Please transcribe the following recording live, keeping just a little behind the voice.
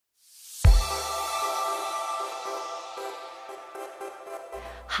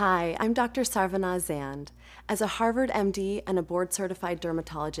Hi, I'm Dr. Sarvana Zand. As a Harvard MD and a board-certified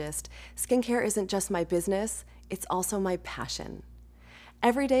dermatologist, skincare isn't just my business, it's also my passion.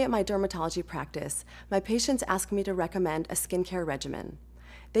 Every day at my dermatology practice, my patients ask me to recommend a skincare regimen.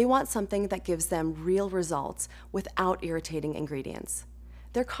 They want something that gives them real results without irritating ingredients.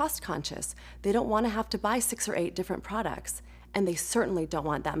 They're cost conscious. They don't want to have to buy 6 or 8 different products, and they certainly don't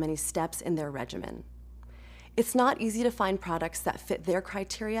want that many steps in their regimen. It's not easy to find products that fit their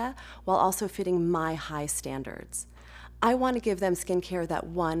criteria while also fitting my high standards. I want to give them skincare that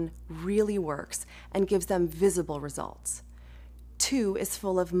 1, really works and gives them visible results. 2, is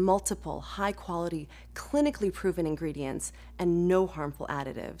full of multiple, high-quality, clinically proven ingredients and no harmful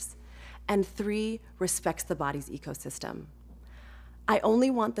additives. And 3, respects the body's ecosystem. I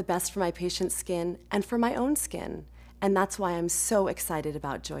only want the best for my patient's skin and for my own skin, and that's why I'm so excited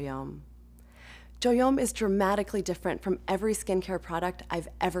about Joyome. Joyome is dramatically different from every skincare product I've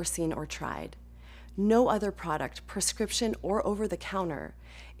ever seen or tried. No other product, prescription or over-the-counter,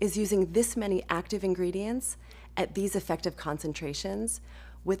 is using this many active ingredients at these effective concentrations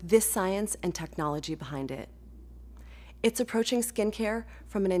with this science and technology behind it. It's approaching skincare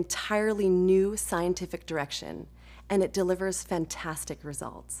from an entirely new scientific direction, and it delivers fantastic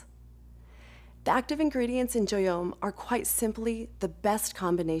results. The active ingredients in Joyome are quite simply the best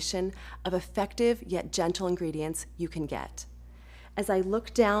combination of effective yet gentle ingredients you can get. As I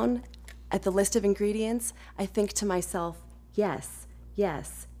look down at the list of ingredients, I think to myself, yes,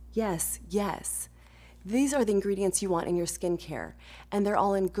 yes, yes, yes. These are the ingredients you want in your skincare, and they're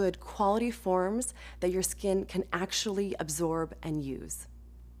all in good quality forms that your skin can actually absorb and use.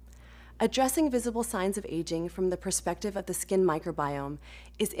 Addressing visible signs of aging from the perspective of the skin microbiome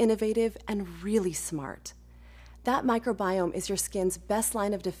is innovative and really smart. That microbiome is your skin's best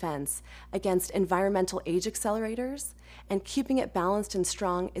line of defense against environmental age accelerators, and keeping it balanced and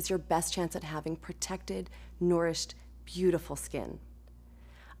strong is your best chance at having protected, nourished, beautiful skin.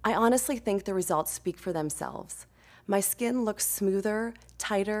 I honestly think the results speak for themselves. My skin looks smoother,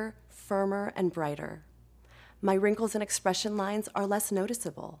 tighter, firmer, and brighter. My wrinkles and expression lines are less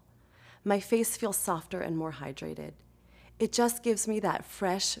noticeable. My face feels softer and more hydrated. It just gives me that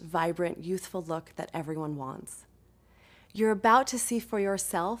fresh, vibrant, youthful look that everyone wants. You're about to see for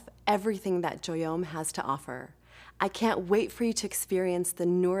yourself everything that Joyome has to offer. I can't wait for you to experience the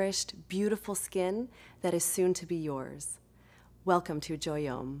nourished, beautiful skin that is soon to be yours. Welcome to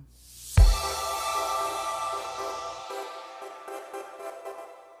Joyome.